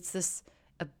it's this,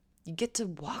 you get to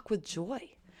walk with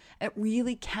joy. It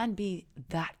really can be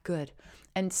that good.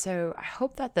 And so I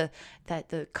hope that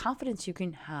the confidence you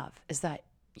can have is that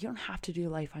you don't have to do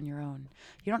life on your own.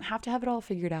 You don't have to have it all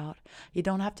figured out. You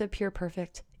don't have to appear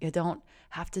perfect. You don't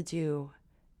have to do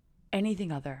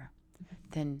anything other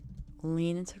than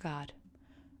lean into God,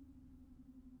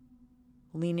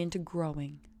 lean into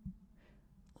growing,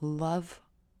 love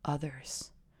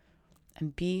others,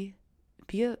 and be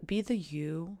the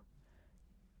you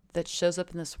that shows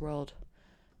up in this world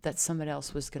that somebody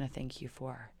else was going to thank you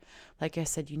for. Like I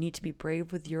said, you need to be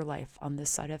brave with your life on this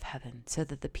side of heaven so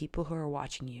that the people who are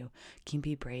watching you can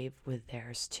be brave with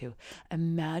theirs too.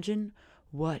 Imagine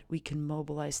what we can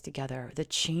mobilize together, the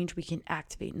change we can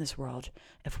activate in this world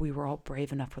if we were all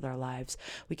brave enough with our lives.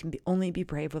 We can only be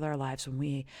brave with our lives when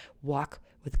we walk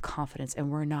with confidence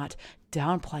and we're not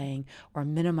downplaying or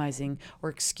minimizing or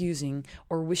excusing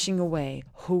or wishing away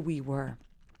who we were.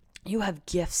 You have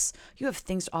gifts, you have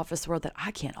things to offer the world that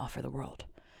I can't offer the world.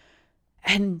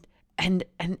 And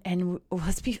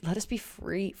let us be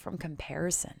free from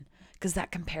comparison, because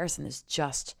that comparison is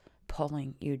just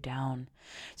pulling you down.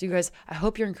 So you guys, I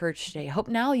hope you're encouraged today. I hope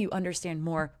now you understand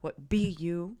more what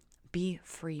be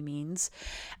free means.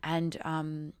 And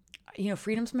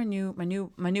freedom's my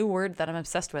new word that I'm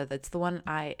obsessed with. It's the one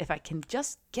if I can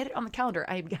just get it on the calendar,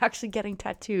 I'm actually getting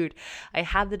tattooed. I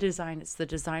have the design. It's the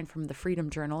design from the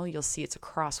Freedom Journal. You'll see it's a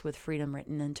cross with freedom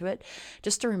written into it,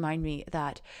 just to remind me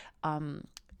that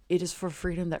it is for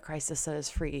freedom that Christ has set us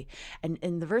free.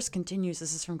 And the verse continues.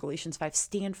 This is from Galatians 5.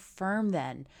 Stand firm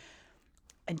then,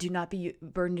 and do not be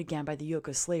burdened again by the yoke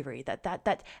of slavery. And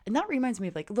that reminds me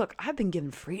of look, I've been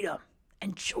given freedom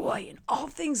and joy and all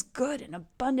things good and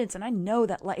abundance. And I know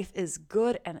that life is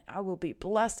good and I will be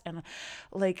blessed. And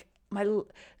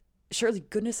surely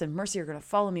goodness and mercy are going to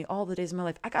follow me all the days of my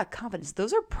life. I got confidence.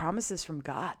 Those are promises from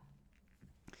God.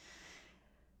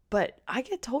 But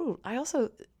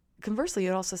conversely,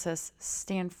 it also says,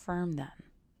 stand firm then.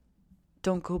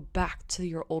 Don't go back to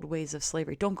your old ways of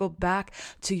slavery. Don't go back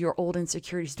to your old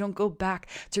insecurities. Don't go back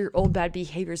to your old bad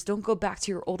behaviors. Don't go back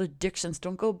to your old addictions.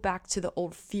 Don't go back to the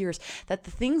old fears. That the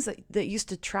things that used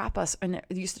to trap us and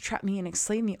used to trap me and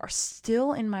enslave me are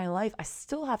still in my life. I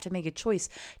still have to make a choice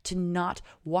to not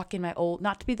walk in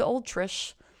not to be the old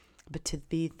Trish, but to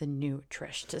be the new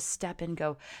Trish, to step in and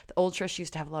go. The old Trish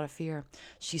used to have a lot of fear.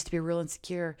 She used to be real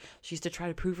insecure. She used to try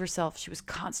to prove herself. She was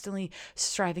constantly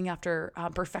striving after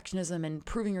perfectionism and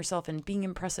proving herself and being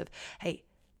impressive. Hey,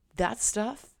 that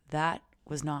stuff, that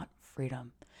was not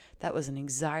freedom. That was an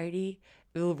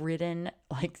anxiety-ridden,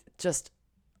 just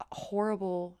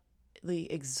horribly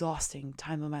exhausting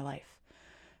time of my life.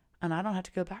 And I don't have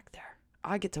to go back there.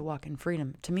 I get to walk in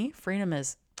freedom. To me, freedom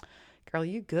is, girl,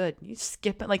 you good. You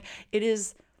skip it.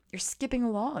 You're skipping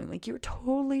along. You're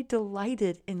totally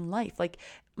delighted in life.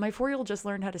 My 4-year-old just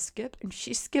learned how to skip and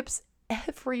she skips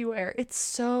everywhere. It's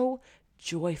so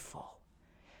joyful.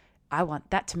 I want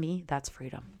that. To me, that's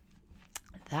freedom.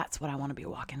 That's what I want to be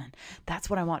walking in. That's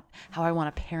what I want, how I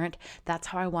want to parent. That's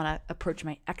how I want to approach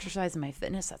my exercise and my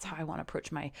fitness. That's how I want to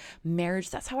approach my marriage.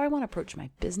 That's how I want to approach my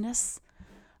business.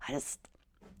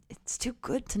 It's too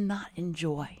good to not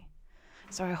enjoy.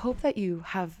 So I hope that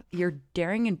you're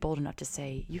daring and bold enough to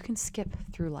say you can skip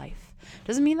through life.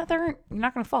 Doesn't mean that you're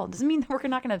not going to fall. Doesn't mean that we're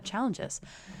not going to have challenges,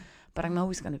 but I'm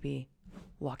always going to be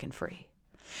walking free.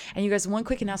 And you guys, one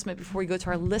quick announcement before we go to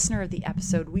our listener of the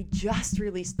episode. We just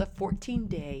released the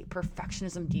 14-day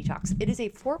perfectionism detox. It is a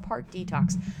 4-part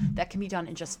detox that can be done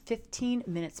in just 15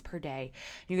 minutes per day.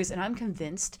 You guys, and I'm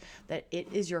convinced that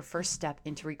it is your first step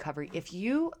into recovery. If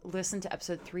you listen to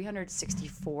episode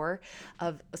 364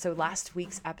 so last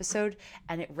week's episode,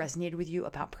 and it resonated with you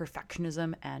about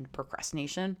perfectionism and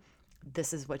procrastination,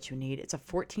 this is what you need. It's a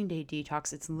 14-day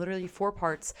detox. It's literally 4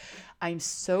 parts. I'm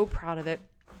so proud of it.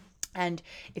 And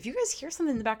if you guys hear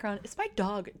something in the background, it's my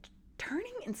dog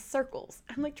turning in circles.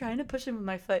 I'm trying to push him with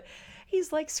my foot.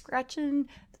 He's scratching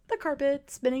the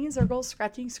carpet, spinning in circles,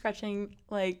 scratching,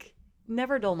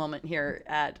 never a dull moment here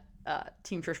at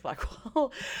Team Trish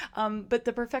Blackwell. But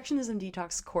the Perfectionism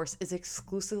Detox course is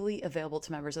exclusively available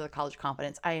to members of the College of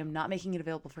Confidence. I am not making it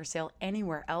available for sale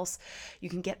anywhere else. You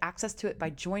can get access to it by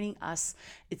joining us.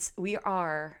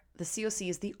 The COC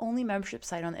is the only membership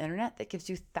site on the internet that gives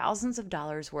you thousands of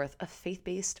dollars worth of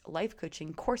faith-based life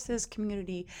coaching courses,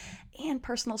 community, and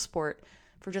personal support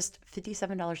for just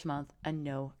 $57 a month and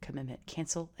no commitment.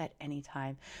 Cancel at any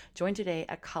time. Join today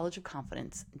at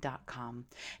collegeofconfidence.com.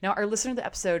 Now, our listener to the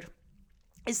episode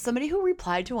is somebody who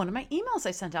replied to one of my emails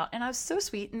I sent out. And I was so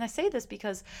sweet. And I say this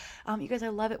because, you guys, I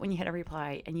love it when you hit a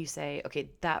reply and you say,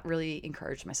 okay, that really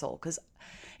encouraged my soul. Because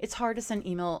it's hard to send an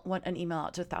email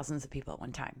out to thousands of people at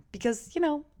one time. Because,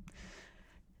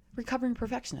 recovering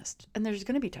perfectionist, and there's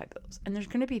going to be typos, and there's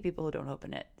going to be people who don't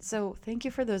open it. So thank you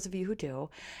for those of you who do.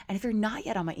 And if you're not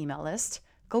yet on my email list,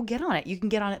 go get on it. You can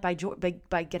get on it by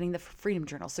getting the Freedom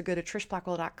Journal. So go to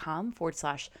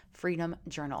trishblackwell.com/Freedom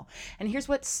Journal. And here's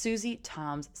what Susie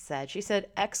Toms said. She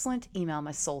said, excellent email,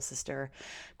 my soul sister.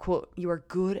 Quote, you are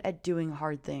good at doing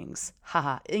hard things.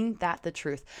 Haha, ain't that the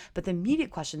truth? But the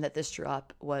immediate question that this drew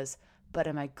up was, but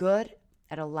am I good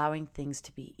at allowing things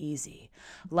to be easy?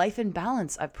 Life in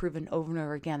balance, I've proven over and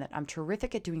over again that I'm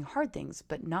terrific at doing hard things,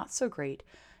 but not so great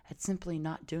at simply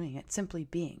not doing it, simply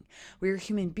being. We are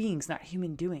human beings, not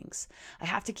human doings. I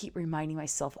have to keep reminding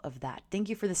myself of that. Thank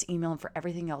you for this email and for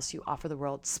everything else you offer the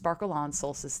world. Sparkle on,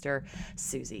 soul sister,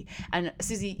 Susie. And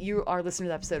Susie, you are listening to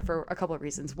the episode for a couple of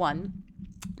reasons. One,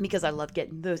 because I love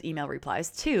getting those email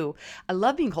replies. Two, I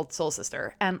love being called soul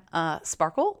sister. And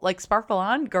sparkle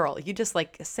on, girl, you just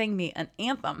sang me an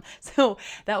anthem. So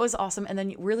that was awesome. And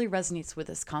then it really resonates with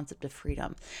this concept of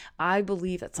freedom. I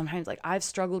believe that sometimes I've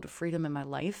struggled with freedom in my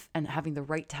life and having the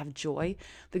right to have joy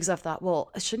because I've thought,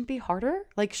 well, it shouldn't be harder.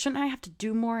 Shouldn't I have to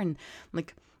do more? And I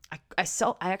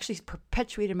actually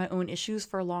perpetuated my own issues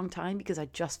for a long time because I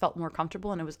just felt more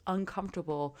comfortable and I was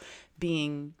uncomfortable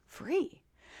being free.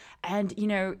 And,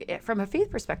 from a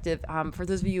faith perspective, for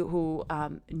those of you who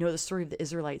know the story of the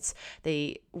Israelites,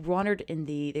 they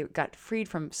got freed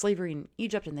from slavery in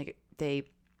Egypt, and they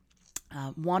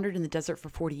wandered in the desert for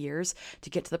 40 years to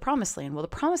get to the Promised Land. Well, the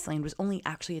Promised Land was only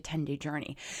actually a 10-day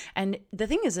journey. And the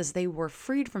thing is they were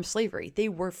freed from slavery. They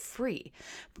were free.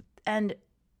 And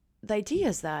the idea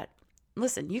is that,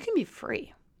 listen, you can be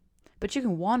free, but you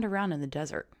can wander around in the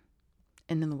desert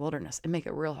and in the wilderness and make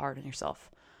it real hard on yourself.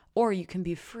 Or you can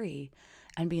be free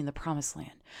and be in the Promised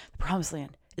Land. The Promised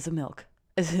Land is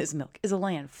a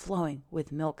land flowing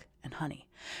with milk and honey.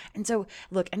 And so,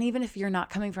 look, and even if you're not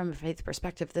coming from a faith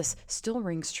perspective, this still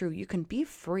rings true. You can be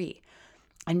free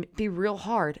and be real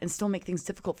hard and still make things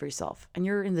difficult for yourself. And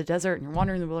you're in the desert and you're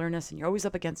wandering in the wilderness and you're always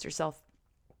up against yourself.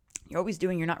 You're always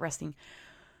doing, you're not resting.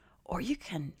 Or you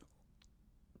can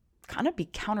kind of be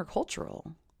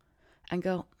countercultural and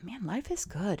go, man, life is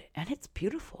good and it's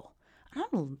beautiful.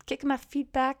 I'm kicking my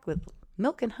feet back with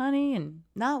milk and honey and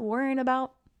not worrying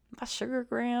about my sugar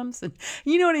grams. And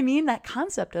you know what I mean? That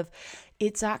concept of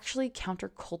it's actually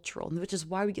countercultural, which is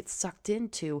why we get sucked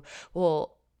into,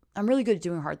 well, I'm really good at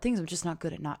doing hard things. I'm just not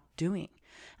good at not doing.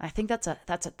 And I think that's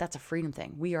a freedom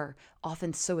thing. We are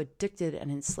often so addicted and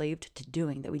enslaved to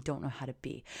doing that we don't know how to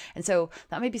be. And so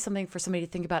that may be something for somebody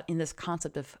to think about in this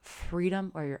concept of freedom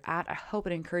where you're at. I hope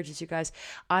it encourages you guys.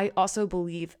 I also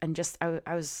believe, and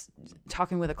I was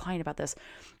talking with a client about this.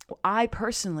 I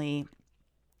personally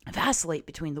vacillate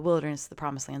between the wilderness, the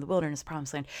Promised Land, the wilderness, the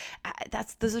Promised Land.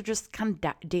 Those are just kind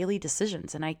of daily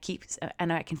decisions. And I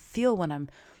can feel when I'm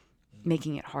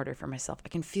making it harder for myself. I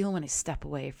can feel when I step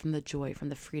away from the joy, from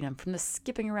the freedom, from the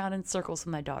skipping around in circles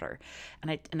with my daughter,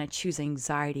 and I choose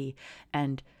anxiety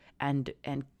and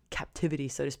captivity,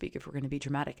 so to speak, if we're going to be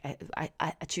dramatic.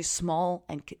 I choose small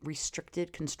and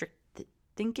restricted, constricted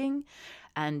thinking,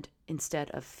 and instead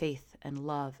of faith and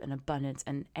love and abundance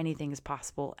and anything is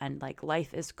possible and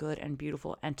life is good and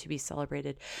beautiful and to be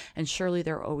celebrated. And surely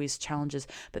there are always challenges,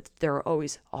 but there are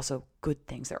always also good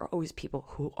things. There are always people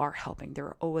who are helping. There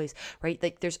are always, right?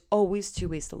 There's always two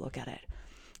ways to look at it.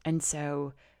 And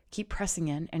so keep pressing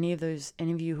in. Any of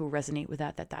you who resonate with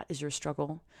that is your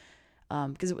struggle,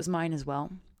 because it was mine as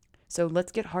well. So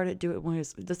let's get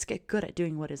let's get good at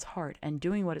doing what is hard. And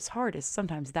doing what is hard is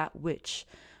sometimes that which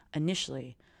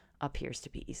initially appears to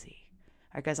be easy.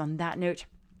 All right, guys, on that note,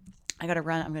 I got to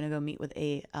run. I'm going to go meet with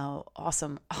a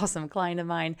awesome client of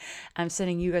mine. I'm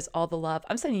sending you guys all the love.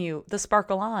 I'm sending you the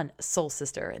sparkle on, soul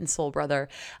sister and soul brother.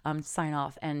 Sign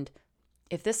off. And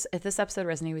if this episode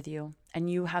resonated with you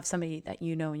and you have somebody that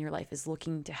you know in your life is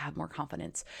looking to have more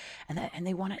confidence and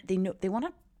you want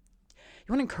to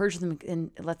encourage them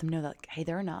and let them know that, hey,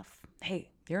 they're enough. Hey,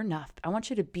 You're enough. I want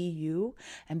you to be you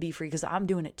and be free, because I'm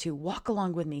doing it too. Walk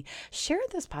along with me. Share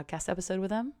this podcast episode with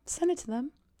them. Send it to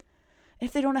them.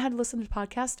 If they don't know how to listen to the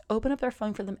podcast, open up their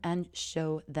phone for them and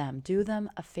show them. Do them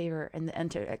a favor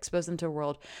and to expose them to a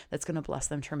world that's going to bless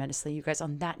them tremendously. You guys,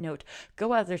 on that note,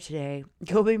 go out there today.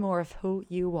 Go be more of who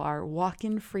you are. Walk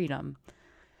in freedom.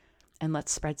 And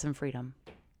let's spread some freedom.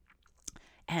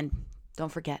 And don't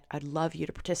forget, I'd love you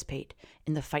to participate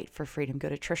in the fight for freedom. Go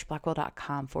to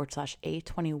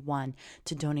trishblackwell.com/A21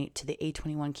 to donate to the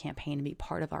A21 campaign and be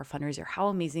part of our fundraiser. How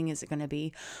amazing is it going to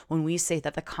be when we say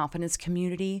that the confidence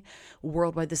community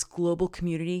worldwide, this global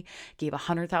community, gave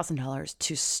 $100,000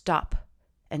 to stop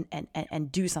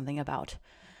and do something about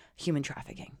human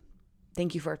trafficking?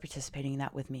 Thank you for participating in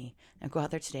that with me. Now go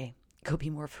out there today. Go be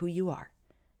more of who you are.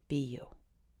 Be you.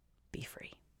 Be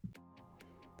free.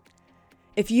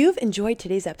 If you've enjoyed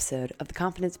today's episode of the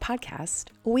Confidence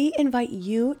Podcast, we invite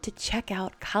you to check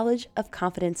out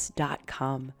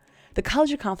collegeofconfidence.com. The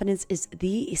College of Confidence is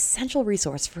the essential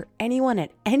resource for anyone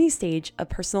at any stage of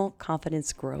personal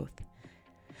confidence growth.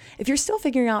 If you're still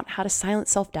figuring out how to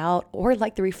silence self-doubt or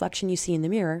like the reflection you see in the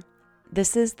mirror,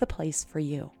 this is the place for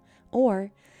you.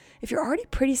 Or if you're already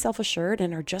pretty self-assured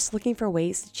and are just looking for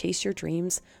ways to chase your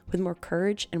dreams with more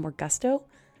courage and more gusto,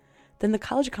 then the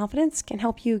College of Confidence can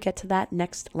help you get to that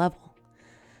next level.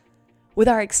 With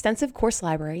our extensive course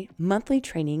library, monthly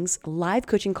trainings, live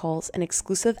coaching calls, and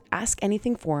exclusive Ask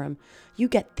Anything forum, you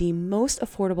get the most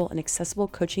affordable and accessible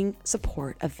coaching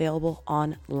support available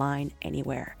online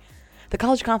anywhere. The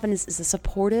College of Confidence is a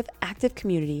supportive, active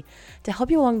community to help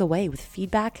you along the way with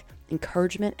feedback,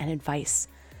 encouragement, and advice.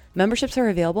 Memberships are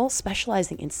available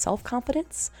specializing in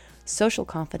self-confidence, social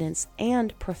confidence,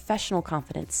 and professional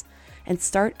confidence, and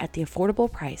start at the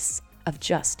affordable price of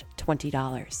just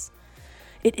 $20.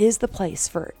 It is the place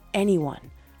for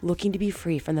anyone looking to be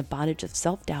free from the bondage of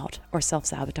self-doubt or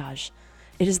self-sabotage.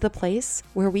 It is the place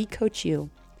where we coach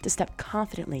you to step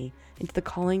confidently into the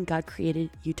calling God created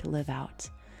you to live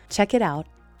out. Check it out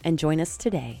and join us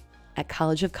today at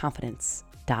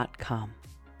collegeofconfidence.com.